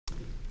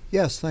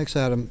Yes, thanks,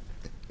 Adam.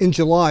 In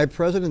July,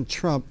 President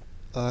Trump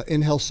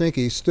in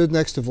Helsinki stood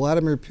next to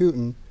Vladimir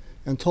Putin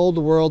and told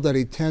the world that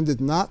he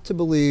tended not to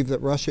believe that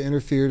Russia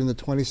interfered in the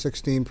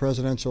 2016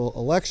 presidential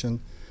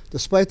election,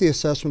 despite the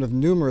assessment of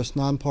numerous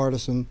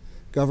nonpartisan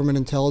government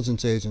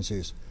intelligence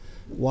agencies.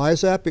 Why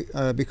is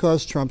that?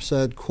 Because Trump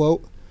said,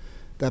 quote,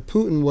 that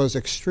Putin was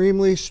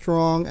extremely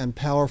strong and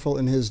powerful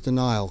in his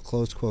denial,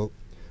 close quote.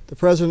 The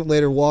president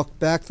later walked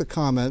back the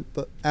comment,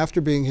 but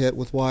after being hit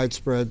with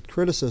widespread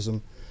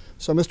criticism.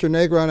 So, Mr.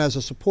 Negron, as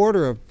a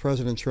supporter of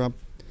President Trump,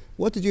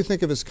 what did you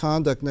think of his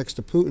conduct next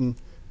to Putin?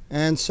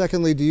 And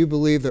secondly, do you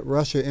believe that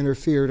Russia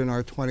interfered in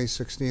our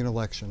 2016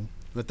 election?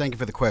 Well, thank you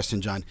for the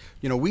question, John.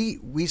 You know,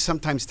 we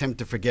sometimes tend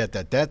to forget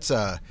that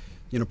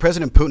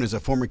President Putin is a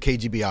former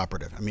KGB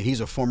operative. I mean,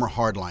 he's a former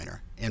hardliner.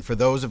 And for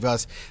those of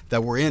us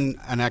that were in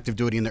an active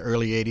duty in the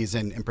early 80s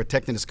and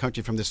protecting this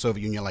country from the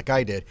Soviet Union like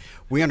I did,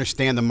 we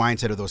understand the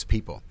mindset of those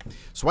people.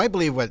 So I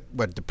believe what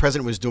the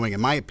president was doing, in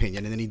my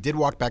opinion, and then he did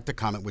walk back the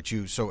comment, which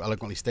you so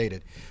eloquently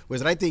stated, was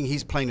that I think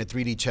he's playing a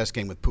 3D chess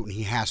game with Putin.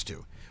 He has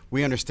to.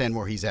 We understand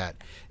where he's at.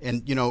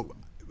 And, you know,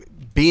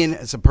 being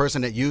as a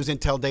person that used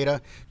intel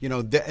data, you know,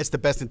 it's the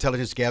best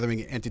intelligence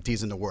gathering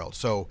entities in the world.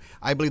 So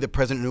I believe the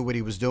president knew what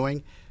he was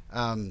doing.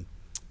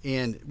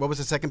 And what was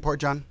the second part,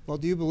 John? Well,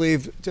 do you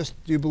believe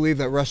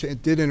that Russia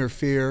did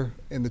interfere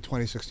in the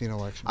 2016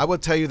 election? I will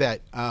tell you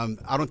that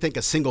I don't think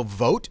a single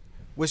vote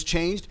was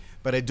changed,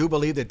 but I do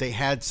believe that they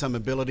had some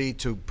ability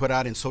to put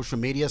out in social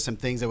media some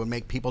things that would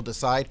make people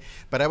decide.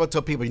 But I will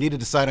tell people, you need to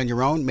decide on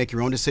your own, make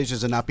your own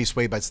decisions, and not be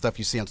swayed by stuff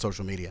you see on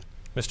social media.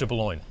 Mr.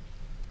 Boulogne.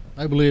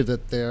 I believe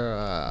that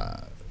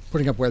they're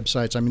putting up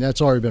websites. I mean,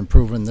 that's already been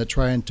proven. They're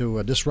trying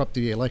to disrupt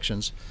the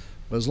elections.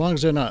 But as long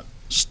as they're not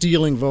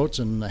stealing votes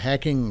and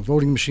hacking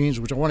voting machines,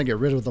 which I want to get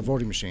rid of the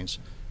voting machines,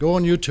 go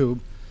on YouTube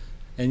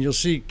and you'll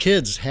see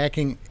kids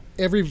hacking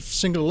every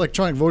single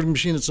electronic voting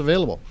machine that's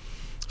available.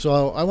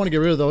 So I want to get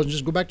rid of those and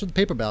just go back to the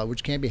paper ballot,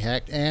 which can't be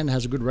hacked and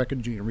has a good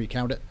record. You can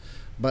recount it.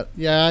 But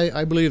yeah,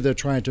 I believe they're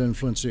trying to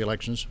influence the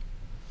elections.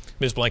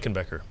 Ms.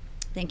 Blankenbecker.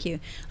 Thank you.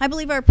 I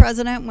believe our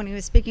president, when he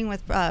was speaking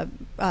with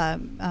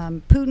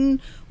Putin,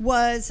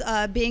 was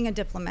being a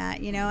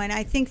diplomat, you know, and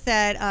I think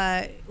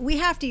that we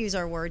have to use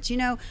our words. You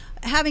know,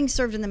 having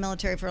served in the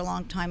military for a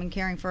long time and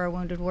caring for our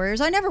wounded warriors,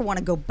 I never want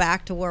to go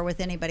back to war with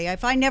anybody.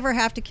 If I never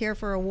have to care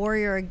for a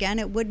warrior again,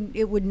 it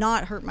would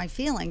not hurt my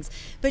feelings.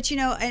 But, you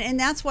know, and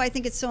that's why I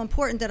think it's so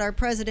important that our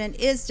president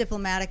is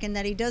diplomatic and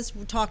that he does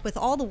talk with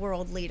all the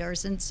world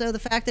leaders. And so the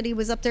fact that he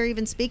was up there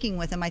even speaking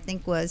with him, I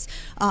think was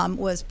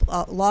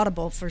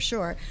laudable for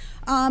sure.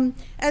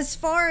 As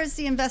far as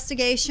the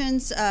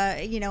investigations,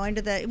 you know,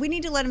 we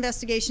need to let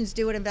investigations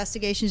do what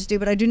investigations do,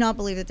 but I do not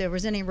believe that there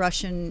was any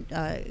Russian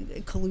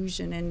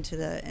collusion into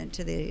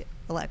the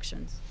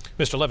elections.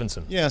 Mr.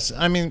 Levinson. Yes,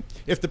 I mean,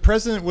 if the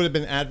president would have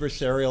been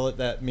adversarial at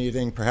that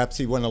meeting, perhaps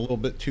he went a little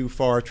bit too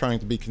far trying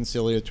to be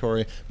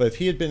conciliatory. But if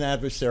he had been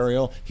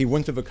adversarial, he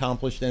wouldn't have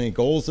accomplished any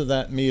goals of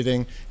that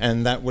meeting,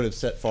 and that would have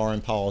set foreign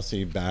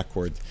policy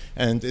backwards.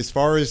 And as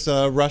far as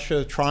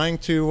Russia trying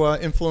to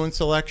influence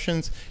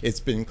elections, it's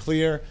been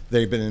clear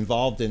they've been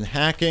involved in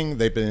hacking,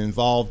 they've been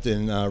involved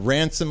in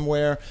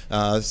ransomware.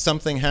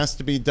 Something has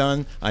to be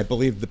done. I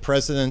believe the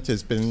president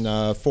has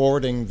been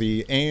forwarding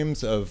the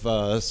aims of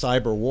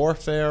cyber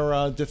warfare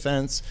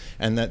defense,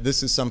 and that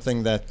this is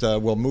something that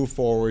will move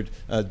forward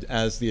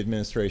as the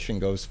administration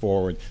goes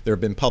forward. There have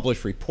been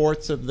published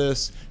reports of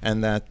this,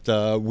 and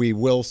that we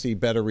will see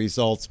better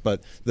results,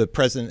 but the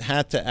president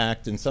had to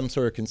act in some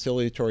sort of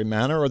conciliatory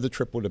manner or the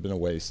trip would have been a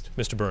waste.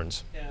 Mr.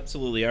 Burns. Yeah,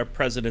 absolutely. Our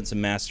president's a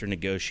master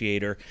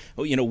negotiator.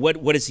 Oh, you know,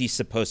 what is he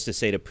supposed to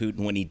say to Putin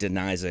when he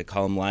denies it?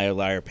 Call him liar,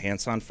 liar,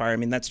 pants on fire? I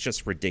mean, that's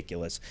just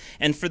ridiculous.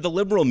 And for the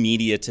liberal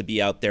media to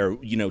be out there,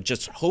 you know,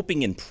 just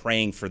hoping and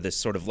praying for this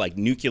sort of like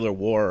nuclear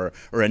war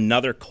or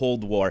another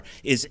Cold War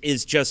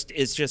is just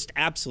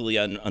absolutely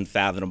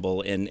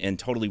unfathomable and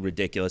totally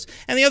ridiculous.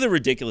 And the other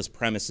ridiculous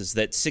premise is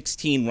that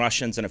 16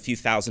 Russians and a few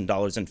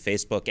 $1,000s in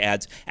Facebook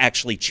ads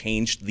actually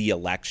changed the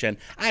election.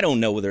 I don't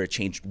know whether it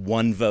changed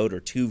one vote or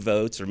two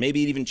votes, or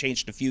maybe it even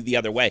changed a few the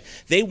other way.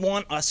 They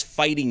want us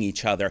fighting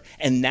each other,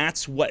 and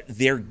that's what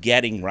they're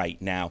getting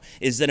right now,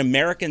 is that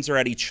Americans are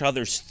at each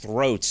other's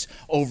throats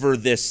over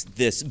this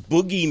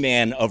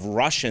boogeyman of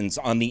Russians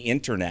on the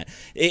internet.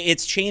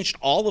 It's changed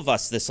all of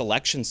us this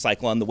election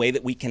cycle on the way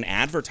that we can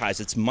advertise.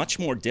 It's much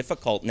more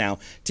difficult now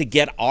to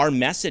get our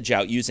message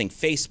out using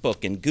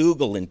Facebook and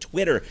Google and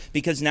Twitter,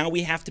 because now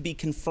we have to be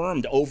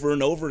confirmed over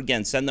and over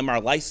again, send them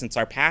our license,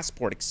 our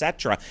passport,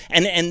 etc.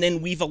 And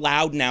then we've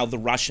allowed now the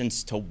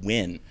Russians to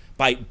win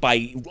by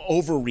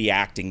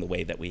overreacting the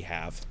way that we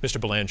have. Mr.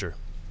 Belanger.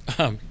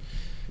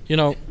 You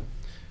know,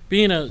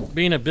 being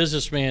a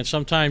businessman,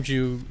 sometimes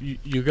you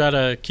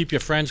gotta keep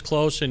your friends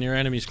close and your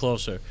enemies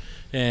closer.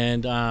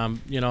 And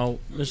you know,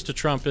 Mr.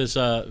 Trump is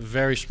a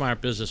very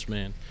smart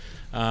businessman.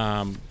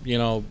 You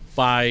know,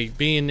 by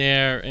being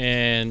there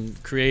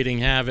and creating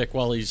havoc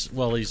while he's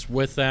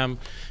with them,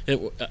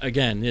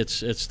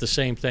 it's the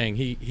same thing.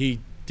 He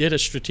did a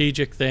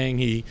strategic thing.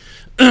 He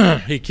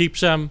he keeps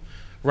them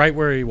right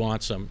where he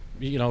wants them.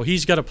 you know,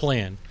 he's got a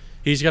plan.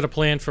 He's got a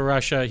plan for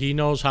Russia. He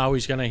knows how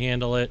he's going to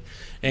handle it,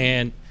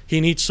 and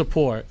he needs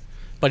support.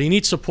 But he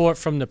needs support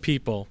from the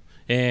people,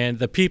 and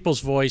the people's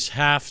voice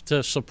have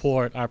to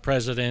support our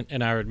president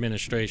and our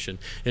administration.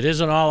 It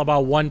isn't all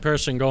about one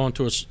person going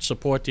to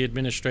support the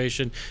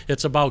administration.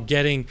 It's about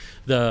getting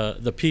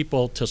the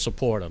people to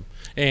support him.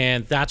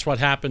 And that's what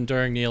happened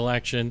during the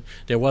election.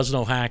 There was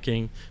no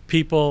hacking.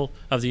 People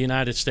of the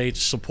United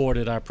States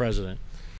supported our president.